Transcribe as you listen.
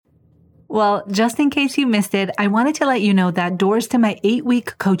Well, just in case you missed it, I wanted to let you know that doors to my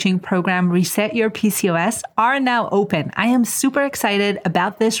 8-week coaching program, Reset Your PCOS, are now open. I am super excited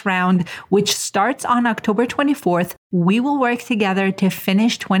about this round, which starts on October 24th. We will work together to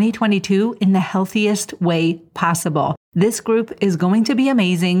finish 2022 in the healthiest way possible. This group is going to be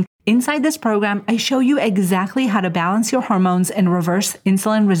amazing. Inside this program, I show you exactly how to balance your hormones and reverse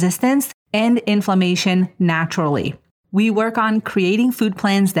insulin resistance and inflammation naturally. We work on creating food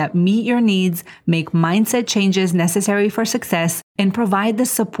plans that meet your needs, make mindset changes necessary for success, and provide the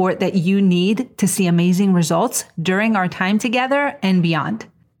support that you need to see amazing results during our time together and beyond.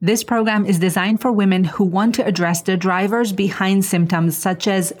 This program is designed for women who want to address the drivers behind symptoms such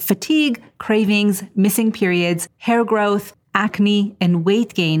as fatigue, cravings, missing periods, hair growth, acne, and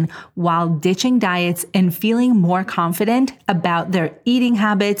weight gain while ditching diets and feeling more confident about their eating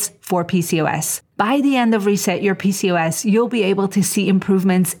habits for PCOS. By the end of Reset Your PCOS, you'll be able to see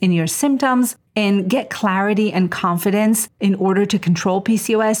improvements in your symptoms and get clarity and confidence in order to control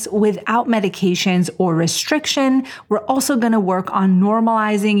PCOS without medications or restriction. We're also going to work on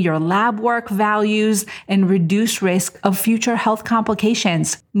normalizing your lab work values and reduce risk of future health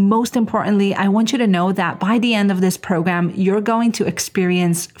complications. Most importantly, I want you to know that by the end of this program, you're going to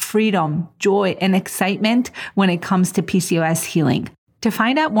experience freedom, joy, and excitement when it comes to PCOS healing. To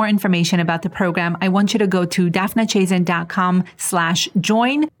find out more information about the program, I want you to go to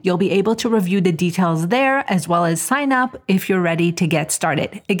daphnachazin.com/join. You'll be able to review the details there as well as sign up if you're ready to get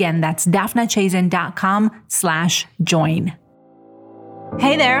started. Again, that's daphnachazin.com/join.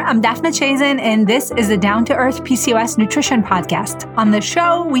 Hey there, I'm Daphna Chazin, and this is the Down to Earth PCOS Nutrition Podcast. On the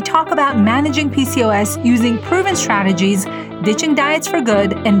show, we talk about managing PCOS using proven strategies, ditching diets for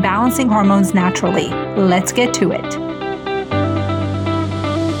good, and balancing hormones naturally. Let's get to it.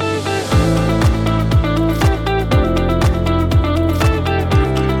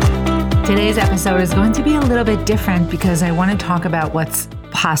 Today's episode is going to be a little bit different because I want to talk about what's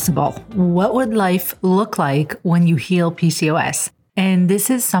possible. What would life look like when you heal PCOS? And this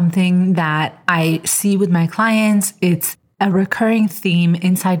is something that I see with my clients. It's a recurring theme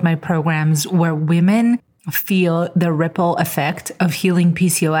inside my programs where women feel the ripple effect of healing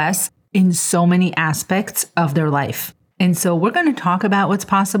PCOS in so many aspects of their life. And so we're going to talk about what's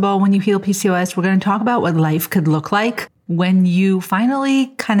possible when you heal PCOS. We're going to talk about what life could look like when you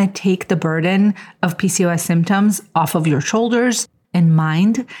finally kind of take the burden of PCOS symptoms off of your shoulders and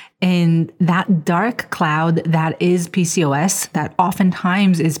mind, and that dark cloud that is PCOS, that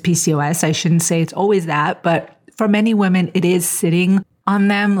oftentimes is PCOS. I shouldn't say it's always that, but for many women, it is sitting on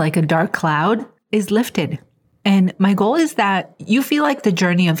them like a dark cloud, is lifted. And my goal is that you feel like the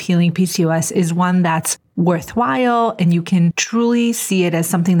journey of healing PCOS is one that's worthwhile and you can truly see it as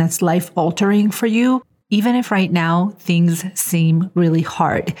something that's life-altering for you. Even if right now things seem really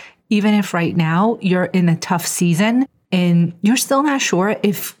hard, even if right now you're in a tough season and you're still not sure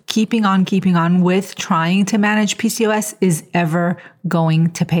if keeping on with trying to manage PCOS is ever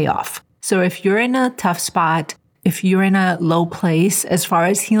going to pay off. So if you're in a tough spot, if you're in a low place as far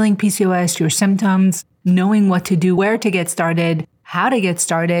as healing PCOS, your symptoms, knowing what to do, where to get started, how to get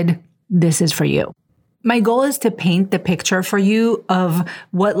started, this is for you. My goal is to paint the picture for you of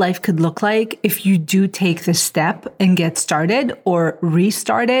what life could look like if you do take the step and get started or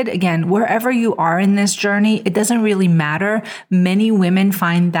restarted. Again, wherever you are in this journey, it doesn't really matter. Many women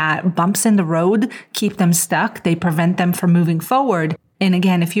find that bumps in the road keep them stuck. They prevent them from moving forward. And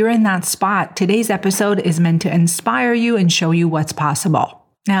again, if you're in that spot, today's episode is meant to inspire you and show you what's possible.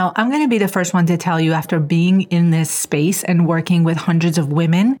 Now, I'm going to be the first one to tell you after being in this space and working with hundreds of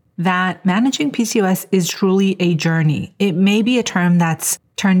women that managing PCOS is truly a journey. It may be a term that's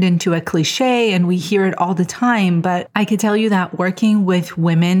turned into a cliche and we hear it all the time, but I can tell you that working with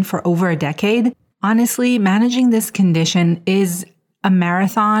women for over a decade, honestly, managing this condition is a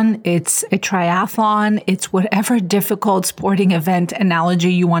marathon, it's a triathlon, it's whatever difficult sporting event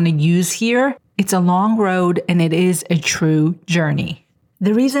analogy you want to use here. It's a long road and it is a true journey.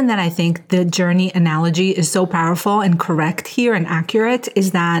 The reason that I think the journey analogy is so powerful and correct here and accurate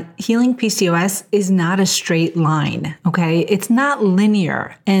is that healing PCOS is not a straight line, okay? It's not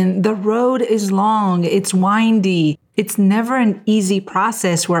linear and the road is long, it's windy. It's never an easy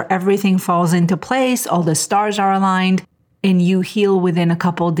process where everything falls into place, all the stars are aligned, and you heal within a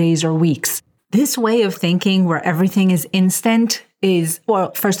couple days or weeks. This way of thinking where everything is instant is,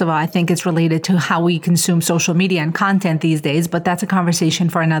 well, first of all, I think it's related to how we consume social media and content these days, but that's a conversation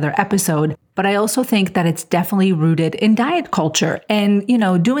for another episode. But I also think that it's definitely rooted in diet culture and,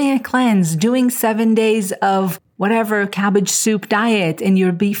 doing a cleanse, doing 7 days of whatever cabbage soup diet and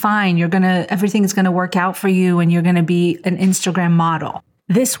you'll be fine. Everything's going to work out for you and you're going to be an Instagram model.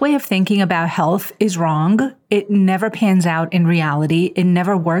 This way of thinking about health is wrong. It never pans out in reality. It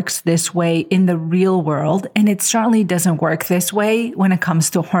never works this way in the real world. And it certainly doesn't work this way when it comes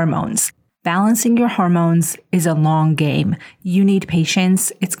to hormones. Balancing your hormones is a long game. You need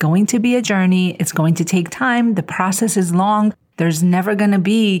patience. It's going to be a journey. It's going to take time. The process is long. There's never going to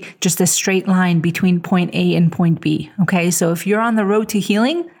be just a straight line between point A and point B. Okay. So if you're on the road to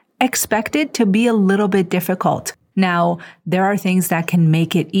healing, expect it to be a little bit difficult. Now, there are things that can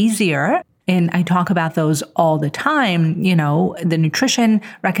make it easier, and I talk about those all the time, the nutrition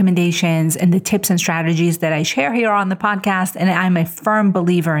recommendations and the tips and strategies that I share here on the podcast. And I'm a firm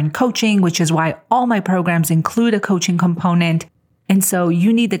believer in coaching, which is why all my programs include a coaching component. And so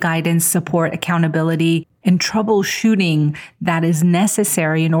you need the guidance, support, accountability, and troubleshooting that is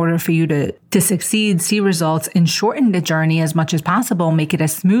necessary in order for you to succeed, see results, and shorten the journey as much as possible, make it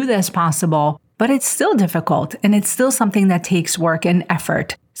as smooth as possible. But it's still difficult, and it's still something that takes work and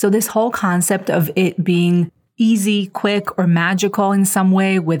effort. So this whole concept of it being easy, quick, or magical in some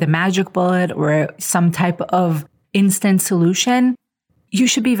way with a magic bullet or some type of instant solution, you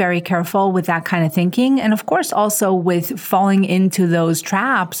should be very careful with that kind of thinking. And of course, also with falling into those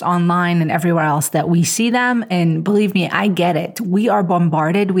traps online and everywhere else that we see them. And believe me, I get it. We are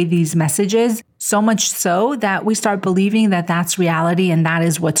bombarded with these messages, so much so that we start believing that that's reality and that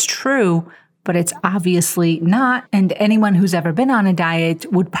is what's true. But it's obviously not. And anyone who's ever been on a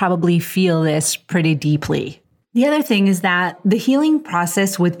diet would probably feel this pretty deeply. The other thing is that the healing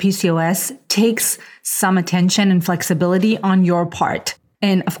process with PCOS takes some attention and flexibility on your part.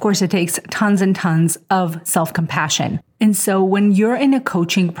 And of course, it takes tons and tons of self-compassion. And so when you're in a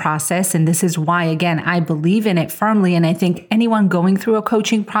coaching process, and this is why, again, I believe in it firmly, and I think anyone going through a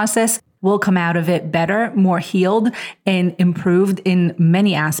coaching process will come out of it better, more healed, and improved in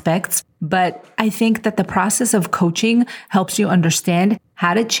many aspects. But I think that the process of coaching helps you understand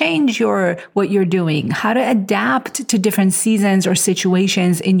how to change what you're doing, how to adapt to different seasons or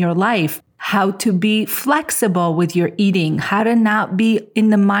situations in your life, how to be flexible with your eating, how to not be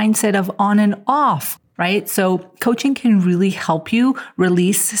in the mindset of on and off, right? So coaching can really help you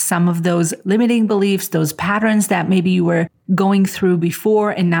release some of those limiting beliefs, those patterns that maybe you were going through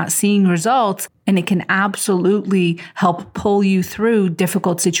before and not seeing results. And it can absolutely help pull you through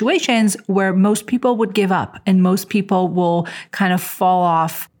difficult situations where most people would give up and most people will kind of fall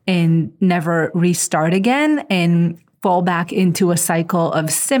off and never restart again and fall back into a cycle of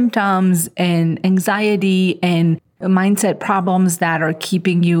symptoms and anxiety and mindset problems that are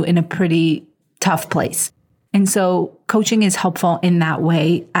keeping you in a pretty tough place. And so coaching is helpful in that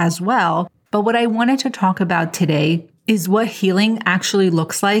way as well. But what I wanted to talk about today is what healing actually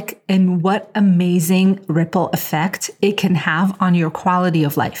looks like and what amazing ripple effect it can have on your quality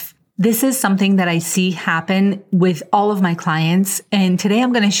of life. This is something that I see happen with all of my clients. And today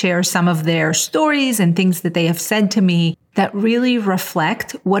I'm going to share some of their stories and things that they have said to me that really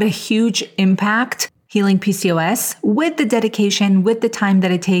reflect what a huge impact healing PCOS, with the dedication, with the time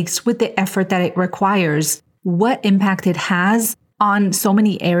that it takes, with the effort that it requires, what impact it has on so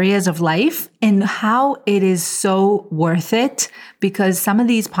many areas of life and how it is so worth it, because some of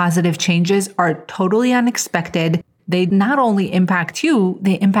these positive changes are totally unexpected. They not only impact you,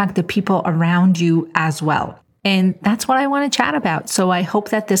 they impact the people around you as well. And that's what I want to chat about. So I hope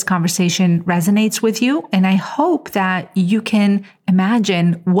that this conversation resonates with you. And I hope that you can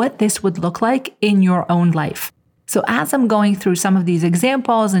imagine what this would look like in your own life. So as I'm going through some of these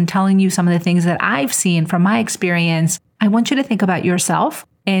examples and telling you some of the things that I've seen from my experience, I want you to think about yourself.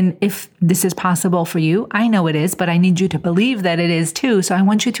 And if this is possible for you, I know it is, but I need you to believe that it is too. So I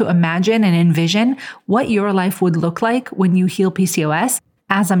want you to imagine and envision what your life would look like when you heal PCOS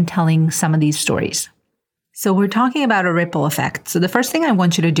as I'm telling some of these stories. So we're talking about a ripple effect. So the first thing I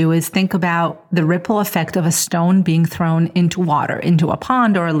want you to do is think about the ripple effect of a stone being thrown into water, into a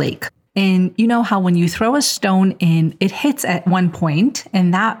pond or a lake. And you know how when you throw a stone in, it hits at one point,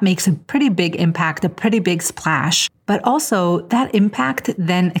 and that makes a pretty big impact, a pretty big splash. But also that impact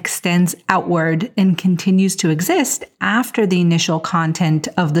then extends outward and continues to exist after the initial content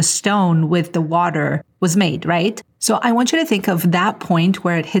of the stone with the water was made, right? So I want you to think of that point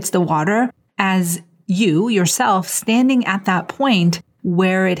where it hits the water as you, yourself, standing at that point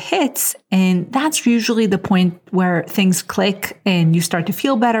where it hits. And that's usually the point where things click and you start to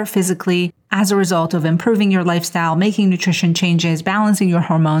feel better physically as a result of improving your lifestyle, making nutrition changes, balancing your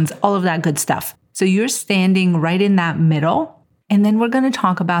hormones, all of that good stuff. So you're standing right in that middle. And then we're going to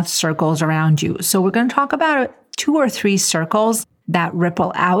talk about circles around you. So we're going to talk about 2 or 3 circles that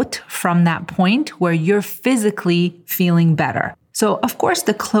ripple out from that point where you're physically feeling better. So, of course,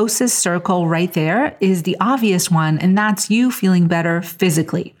 the closest circle right there is the obvious one, and that's you feeling better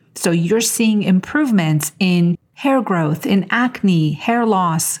physically. So you're seeing improvements in hair growth, in acne, hair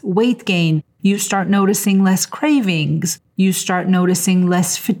loss, weight gain. You start noticing less cravings. You start noticing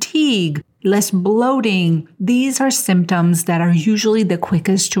less fatigue, less bloating. These are symptoms that are usually the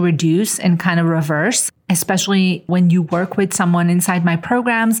quickest to reduce and kind of reverse, especially when you work with someone inside my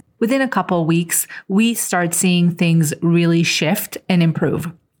programs. Within a couple of weeks, we start seeing things really shift and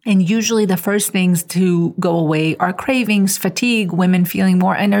improve. And usually the first things to go away are cravings, fatigue, women feeling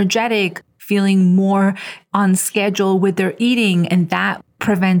more energetic, feeling more on schedule with their eating. And that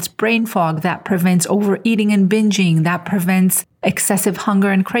prevents brain fog, that prevents overeating and binging, that prevents excessive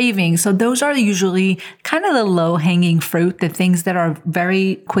hunger and craving. So those are usually kind of the low-hanging fruit, the things that are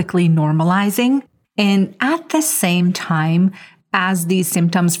very quickly normalizing. And at the same time, as these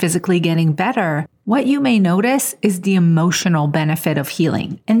symptoms physically getting better, what you may notice is the emotional benefit of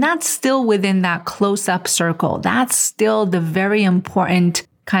healing. And that's still within that close-up circle. That's still the very important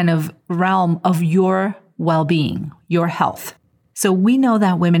kind of realm of your well-being, your health. So we know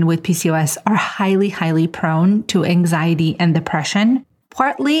that women with PCOS are highly, highly prone to anxiety and depression,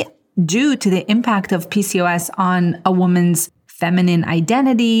 partly due to the impact of PCOS on a woman's feminine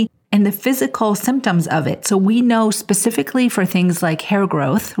identity and the physical symptoms of it. So we know specifically for things like hair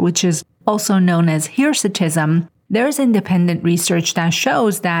growth, which is also known as hirsutism, there's independent research that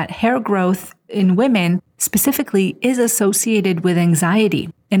shows that hair growth in women specifically is associated with anxiety,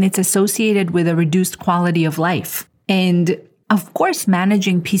 and it's associated with a reduced quality of life. And of course,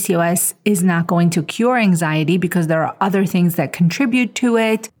 managing PCOS is not going to cure anxiety because there are other things that contribute to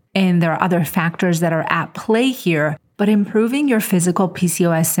it, and there are other factors that are at play here. But improving your physical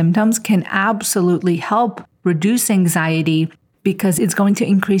PCOS symptoms can absolutely help reduce anxiety because it's going to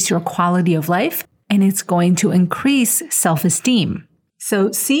increase your quality of life and it's going to increase self-esteem.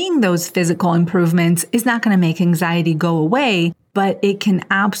 So seeing those physical improvements is not going to make anxiety go away, but it can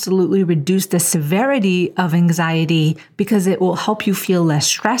absolutely reduce the severity of anxiety because it will help you feel less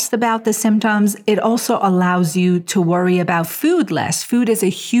stressed about the symptoms. It also allows you to worry about food less. Food is a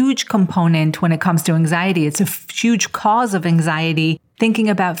huge component when it comes to anxiety. It's a huge cause of anxiety, thinking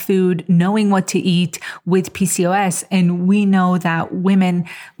about food, knowing what to eat with PCOS. And we know that women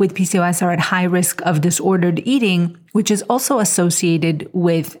with PCOS are at high risk of disordered eating, which is also associated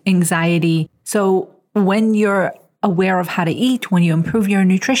with anxiety. So when you're aware of how to eat, when you improve your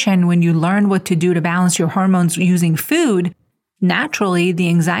nutrition, when you learn what to do to balance your hormones using food, naturally the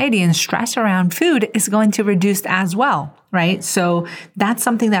anxiety and stress around food is going to reduce as well, right? So that's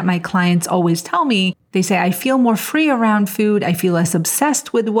something that my clients always tell me. They say, I feel more free around food. I feel less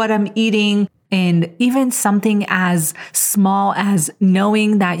obsessed with what I'm eating. And even something as small as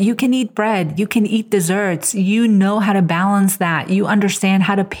knowing that you can eat bread, you can eat desserts, you know how to balance that. You understand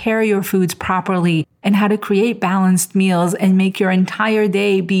how to pair your foods properly and how to create balanced meals and make your entire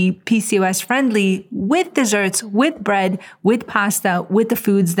day be PCOS friendly with desserts, with bread, with pasta, with the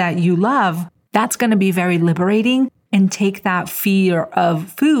foods that you love. That's going to be very liberating and take that fear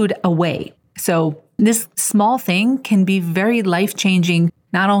of food away. So this small thing can be very life-changing,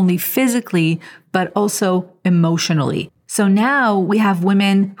 not only physically, but also emotionally. So now we have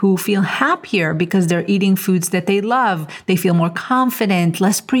women who feel happier because they're eating foods that they love. They feel more confident,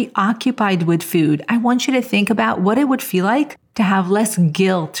 less preoccupied with food. I want you to think about what it would feel like to have less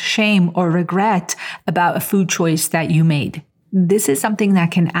guilt, shame, or regret about a food choice that you made. This is something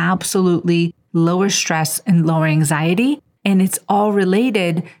that can absolutely lower stress and lower anxiety. And it's all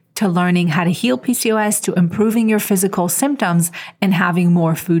related to learning how to heal PCOS, to improving your physical symptoms, and having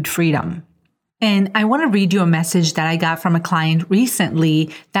more food freedom. And I want to read you a message that I got from a client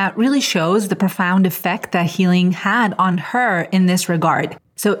recently that really shows the profound effect that healing had on her in this regard.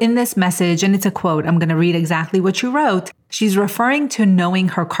 So in this message, and it's a quote, I'm going to read exactly what you wrote. She's referring to knowing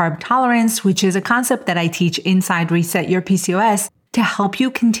her carb tolerance, which is a concept that I teach inside Reset Your PCOS to help you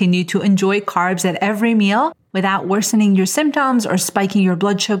continue to enjoy carbs at every meal without worsening your symptoms or spiking your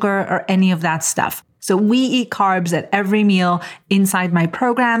blood sugar or any of that stuff. So we eat carbs at every meal inside my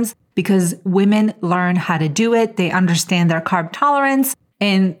programs because women learn how to do it. They understand their carb tolerance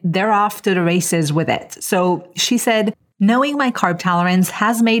and they're off to the races with it. So she said, knowing my carb tolerance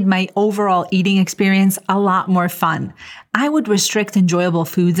has made my overall eating experience a lot more fun. I would restrict enjoyable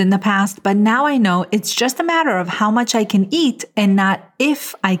foods in the past, but now I know it's just a matter of how much I can eat and not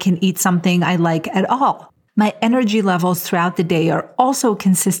if I can eat something I like at all. My energy levels throughout the day are also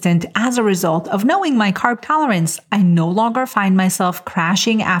consistent as a result of knowing my carb tolerance. I no longer find myself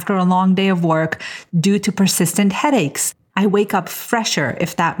crashing after a long day of work due to persistent headaches. I wake up fresher,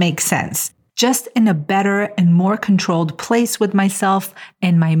 if that makes sense. just in a better and more controlled place with myself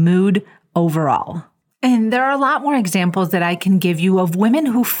and my mood overall. And there are a lot more examples that I can give you of women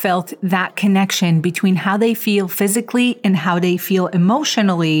who felt that connection between how they feel physically and how they feel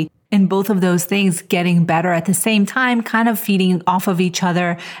emotionally, and both of those things getting better at the same time, kind of feeding off of each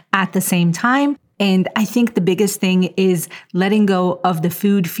other at the same time. And I think the biggest thing is letting go of the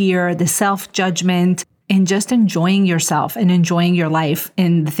food fear, the self-judgment, and just enjoying yourself and enjoying your life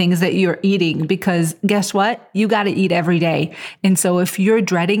and the things that you're eating, because guess what? You got to eat every day. And so if you're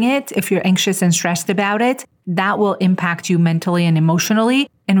dreading it, if you're anxious and stressed about it, that will impact you mentally and emotionally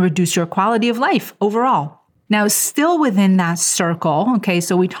and reduce your quality of life overall. Now, still within that circle, okay,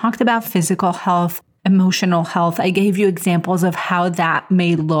 so we talked about physical health, emotional health. I gave you examples of how that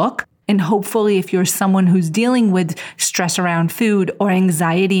may look. And hopefully, if you're someone who's dealing with stress around food or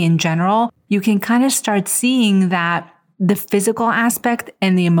anxiety in general, you can kind of start seeing that the physical aspect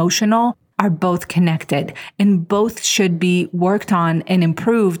and the emotional are both connected and both should be worked on and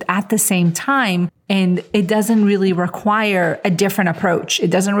improved at the same time. And it doesn't really require a different approach. It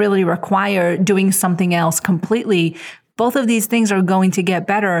doesn't really require doing something else completely. Both of these things are going to get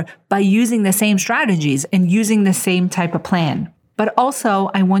better by using the same strategies and using the same type of plan. But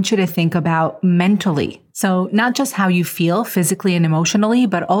also, I want you to think about mentally. So not just how you feel physically and emotionally,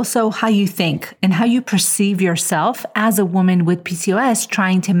 but also how you think and how you perceive yourself as a woman with PCOS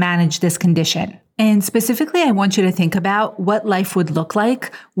trying to manage this condition. And specifically, I want you to think about what life would look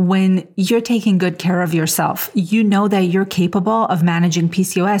like when you're taking good care of yourself. You know that you're capable of managing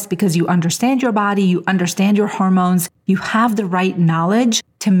PCOS because you understand your body, you understand your hormones, you have the right knowledge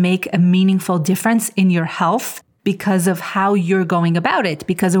to make a meaningful difference in your health because of how you're going about it,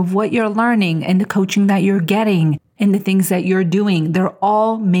 because of what you're learning and the coaching that you're getting and the things that you're doing. They're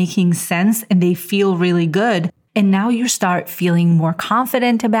all making sense and they feel really good. And now you start feeling more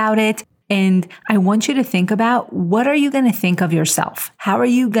confident about it. And I want you to think about, what are you going to think of yourself? How are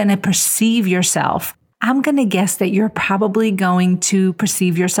you going to perceive yourself? I'm going to guess that you're probably going to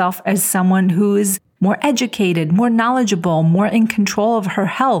perceive yourself as someone who is more educated, more knowledgeable, more in control of her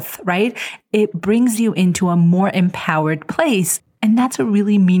health, right? It brings you into a more empowered place. And that's a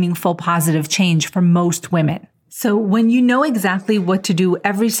really meaningful, positive change for most women. So when you know exactly what to do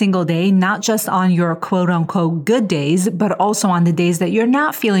every single day, not just on your quote unquote good days, but also on the days that you're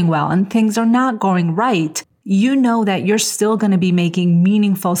not feeling well and things are not going right, you know that you're still going to be making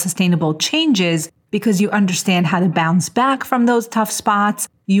meaningful, sustainable changes because you understand how to bounce back from those tough spots.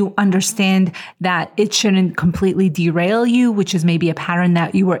 You understand that it shouldn't completely derail you, which is maybe a pattern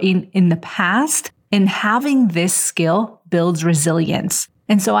that you were in the past. And having this skill builds resilience.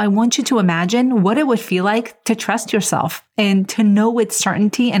 And so I want you to imagine what it would feel like to trust yourself and to know with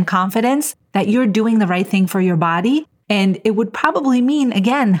certainty and confidence that you're doing the right thing for your body. And it would probably mean,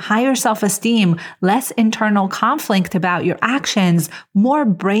 again, higher self-esteem, less internal conflict about your actions, more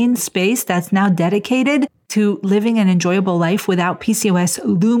brain space that's now dedicated to living an enjoyable life without PCOS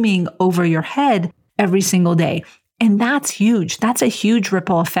looming over your head every single day. And that's huge. That's a huge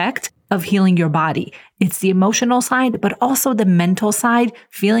ripple effect of healing your body. It's the emotional side, but also the mental side,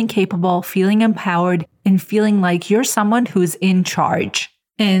 feeling capable, feeling empowered, and feeling like you're someone who's in charge.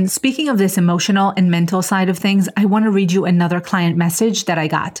 And speaking of this emotional and mental side of things, I want to read you another client message that I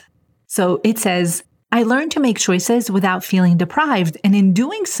got. So it says, I learned to make choices without feeling deprived. And in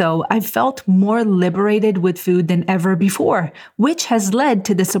doing so, I felt more liberated with food than ever before, which has led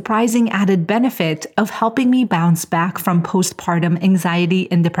to the surprising added benefit of helping me bounce back from postpartum anxiety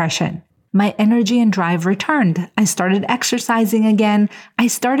and depression. My energy and drive returned. I started exercising again. I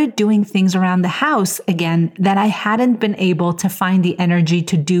started doing things around the house again that I hadn't been able to find the energy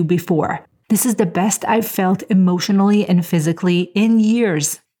to do before. This is the best I've felt emotionally and physically in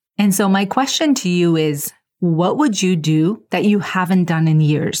years. And so my question to you is, what would you do that you haven't done in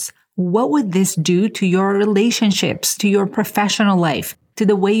years? What would this do to your relationships, to your professional life, to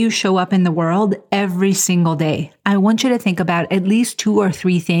the way you show up in the world every single day? I want you to think about at least 2 or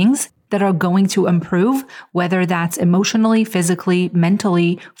 3 things that are going to improve, whether that's emotionally, physically,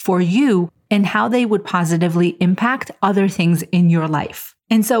 mentally for you, and how they would positively impact other things in your life.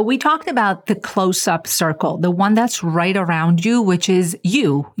 And so we talked about the close-up circle, the one that's right around you, which is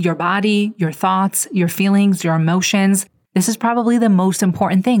you, your body, your thoughts, your feelings, your emotions. This is probably the most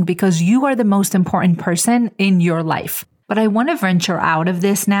important thing because you are the most important person in your life. But I want to venture out of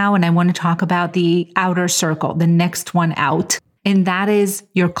this now, and I want to talk about the outer circle, the next one out. And that is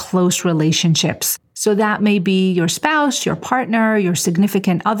your close relationships. So that may be your spouse, your partner, your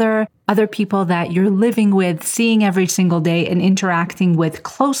significant other people that you're living with, seeing every single day and interacting with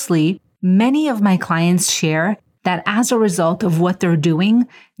closely. Many of my clients share that as a result of what they're doing,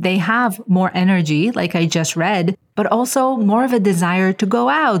 they have more energy, like I just read, but also more of a desire to go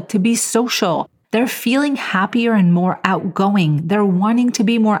out, to be social. They're feeling happier and more outgoing. They're wanting to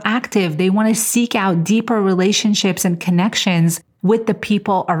be more active. They want to seek out deeper relationships and connections with the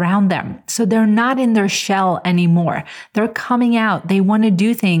people around them. So they're not in their shell anymore. They're coming out. They want to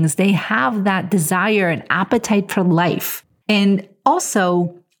do things. They have that desire and appetite for life. And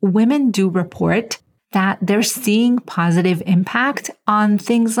also, women do report that they're seeing positive impact on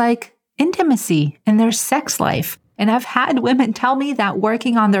things like intimacy and their sex life. And I've had women tell me that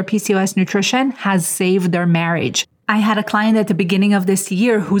working on their PCOS nutrition has saved their marriage. I had a client at the beginning of this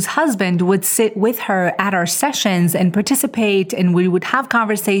year whose husband would sit with her at our sessions and participate, and we would have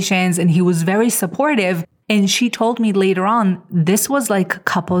conversations, and he was very supportive. And she told me later on, this was like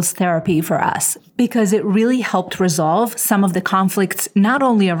couples therapy for us because it really helped resolve some of the conflicts, not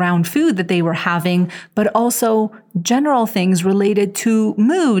only around food that they were having, but also general things related to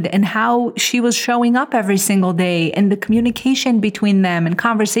mood and how she was showing up every single day and the communication between them and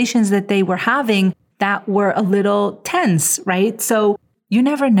conversations that they were having that were a little tense, right? So you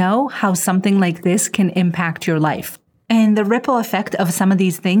never know how something like this can impact your life. And the ripple effect of some of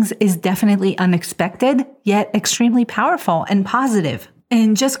these things is definitely unexpected, yet extremely powerful and positive.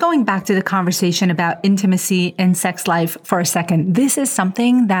 And just going back to the conversation about intimacy and sex life for a second, this is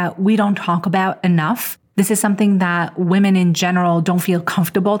something that we don't talk about enough. This is something that women in general don't feel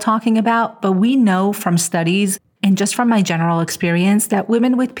comfortable talking about, but we know from studies and just from my general experience that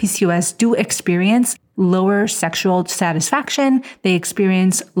women with PCOS do experience lower sexual satisfaction, they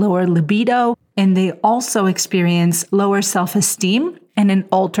experience lower libido, and they also experience lower self-esteem and an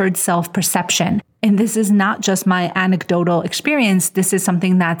altered self-perception. And this is not just my anecdotal experience. This is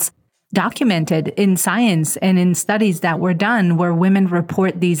something that's documented in science and in studies that were done where women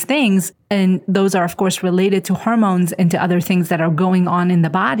report these things. And those are, of course, related to hormones and to other things that are going on in the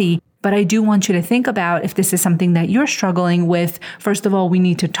body. But I do want you to think about if this is something that you're struggling with. First of all, we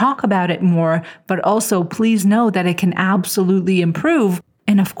need to talk about it more, but also please know that it can absolutely improve.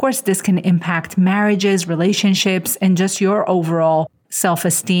 And of course, this can impact marriages, relationships, and just your overall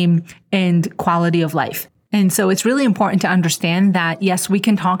self-esteem and quality of life. And so it's really important to understand that, yes, we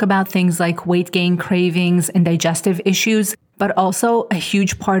can talk about things like weight gain cravings and digestive issues, but also a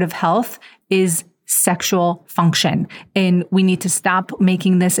huge part of health is sexual function. And we need to stop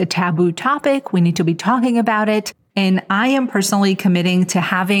making this a taboo topic. We need to be talking about it. And I am personally committing to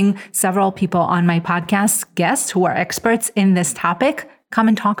having several people on my podcast, guests who are experts in this topic, come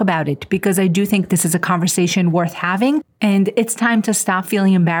and talk about it because I do think this is a conversation worth having. And it's time to stop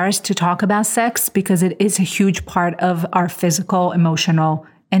feeling embarrassed to talk about sex because it is a huge part of our physical, emotional,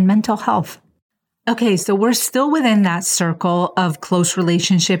 and mental health. Okay, so we're still within that circle of close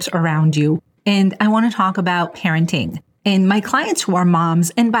relationships around you. And I want to talk about parenting. And my clients who are moms,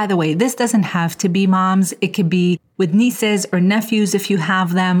 and by the way, this doesn't have to be moms. It could be with nieces or nephews if you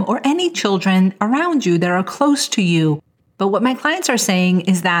have them, or any children around you that are close to you. But what my clients are saying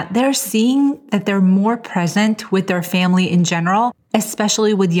is that they're seeing that they're more present with their family in general,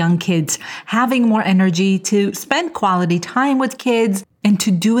 especially with young kids, having more energy to spend quality time with kids and to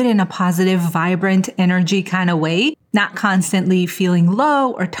do it in a positive, vibrant energy kind of way, not constantly feeling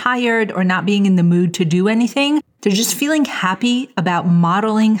low or tired or not being in the mood to do anything. They're just feeling happy about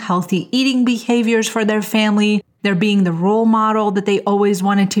modeling healthy eating behaviors for their family. They're being the role model that they always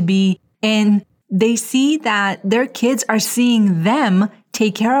wanted to be. And they see that their kids are seeing them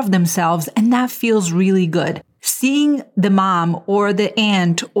take care of themselves, and that feels really good. Seeing the mom or the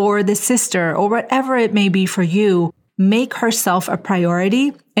aunt or the sister or whatever it may be for you make herself a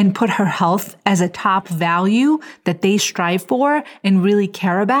priority and put her health as a top value that they strive for and really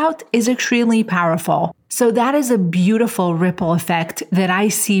care about is extremely powerful. So that is a beautiful ripple effect that I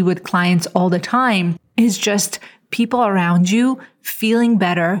see with clients all the time, is just people around you feeling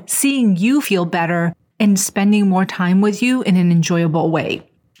better, seeing you feel better, and spending more time with you in an enjoyable way.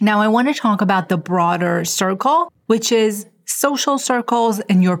 Now, I want to talk about the broader circle, which is social circles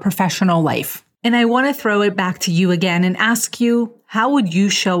and your professional life. And I want to throw it back to you again and ask you, how would you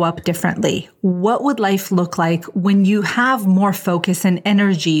show up differently? What would life look like when you have more focus and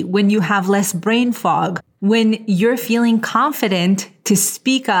energy, when you have less brain fog, when you're feeling confident to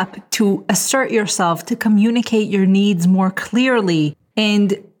speak up, to assert yourself, to communicate your needs more clearly?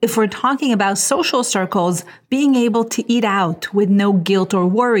 And if we're talking about social circles, being able to eat out with no guilt or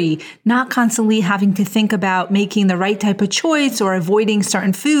worry, not constantly having to think about making the right type of choice or avoiding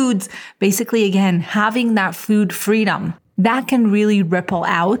certain foods, basically, again, having that food freedom, that can really ripple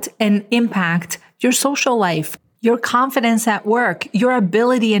out and impact your social life, your confidence at work, your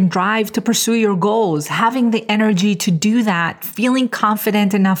ability and drive to pursue your goals, having the energy to do that, feeling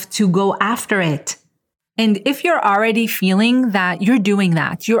confident enough to go after it. And if you're already feeling that you're doing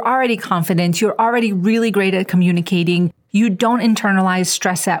that, you're already confident, you're already really great at communicating, you don't internalize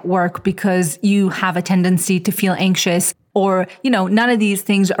stress at work because you have a tendency to feel anxious, or, none of these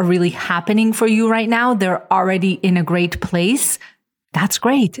things are really happening for you right now. They're already in a great place. That's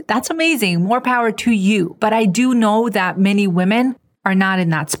great. That's amazing. More power to you. But I do know that many women are not in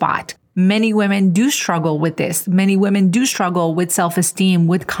that spot. Many women do struggle with this. Many women do struggle with self-esteem,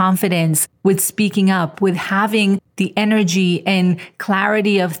 with confidence, with speaking up, with having the energy and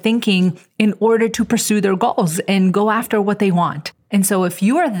clarity of thinking in order to pursue their goals and go after what they want. And so if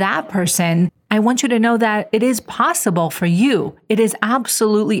you are that person, I want you to know that it is possible for you. It is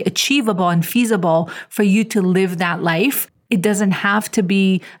absolutely achievable and feasible for you to live that life. It doesn't have to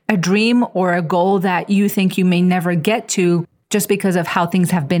be a dream or a goal that you think you may never get to just because of how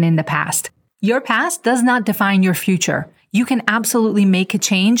things have been in the past. Your past does not define your future. You can absolutely make a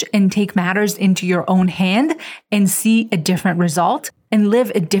change and take matters into your own hand and see a different result and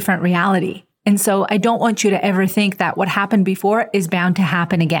live a different reality. And so I don't want you to ever think that what happened before is bound to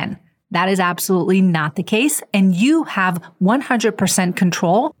happen again. That is absolutely not the case. And you have 100%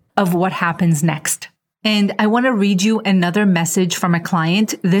 control of what happens next. And I want to read you another message from a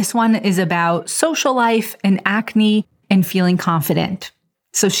client. This one is about social life and acne and feeling confident.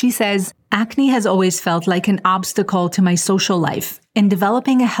 So she says, acne has always felt like an obstacle to my social life, and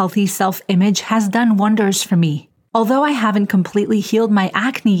developing a healthy self-image has done wonders for me. Although I haven't completely healed my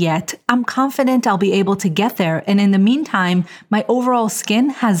acne yet, I'm confident I'll be able to get there, and in the meantime, my overall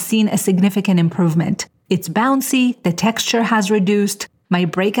skin has seen a significant improvement. It's bouncy, the texture has reduced, my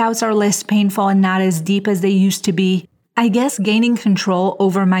breakouts are less painful and not as deep as they used to be. I guess gaining control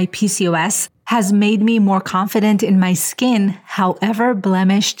over my PCOS has made me more confident in my skin, however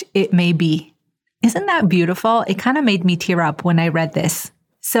blemished it may be. Isn't that beautiful? It kind of made me tear up when I read this.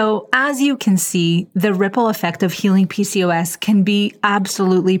 So as you can see, the ripple effect of healing PCOS can be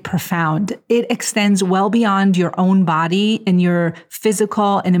absolutely profound. It extends well beyond your own body and your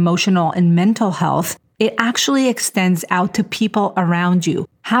physical and emotional and mental health. It actually extends out to people around you,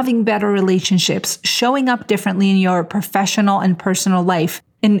 having better relationships, showing up differently in your professional and personal life,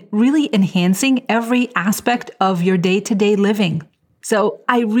 and really enhancing every aspect of your day-to-day living. So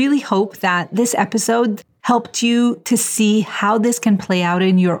I really hope that this episode helped you to see how this can play out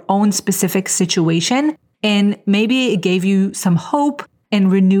in your own specific situation, and maybe it gave you some hope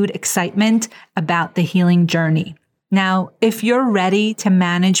and renewed excitement about the healing journey. Now, if you're ready to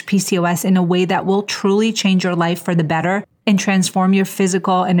manage PCOS in a way that will truly change your life for the better and transform your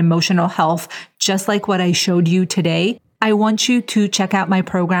physical and emotional health, just like what I showed you today, I want you to check out my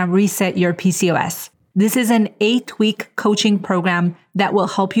program, Reset Your PCOS. This is an 8-week coaching program that will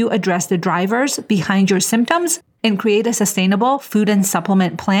help you address the drivers behind your symptoms and create a sustainable food and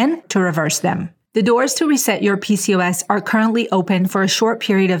supplement plan to reverse them. The doors to Reset Your PCOS are currently open for a short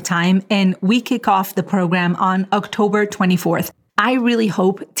period of time, and we kick off the program on October 24th. I really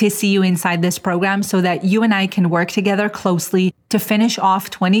hope to see you inside this program so that you and I can work together closely to finish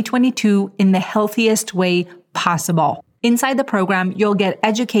off 2022 in the healthiest way possible. Inside the program, you'll get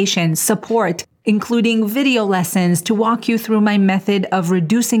education, support, including video lessons to walk you through my method of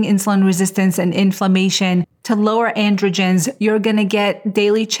reducing insulin resistance and inflammation to lower androgens. You're going to get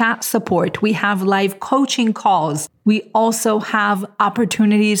daily chat support. We have live coaching calls. We also have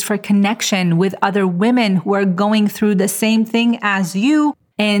opportunities for connection with other women who are going through the same thing as you.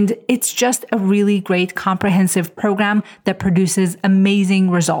 And it's just a really great comprehensive program that produces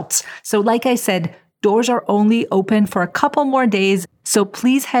amazing results. So like I said, doors are only open for a couple more days. So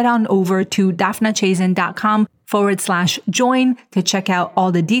please head on over to daphnachazin.com/join to check out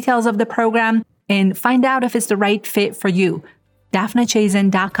all the details of the program and find out if it's the right fit for you.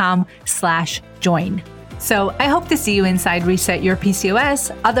 daphnachazin.com/join. So I hope to see you inside Reset Your PCOS.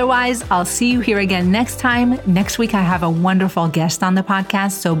 Otherwise, I'll see you here again next time. Next week, I have a wonderful guest on the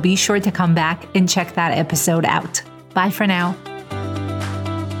podcast, so be sure to come back and check that episode out. Bye for now.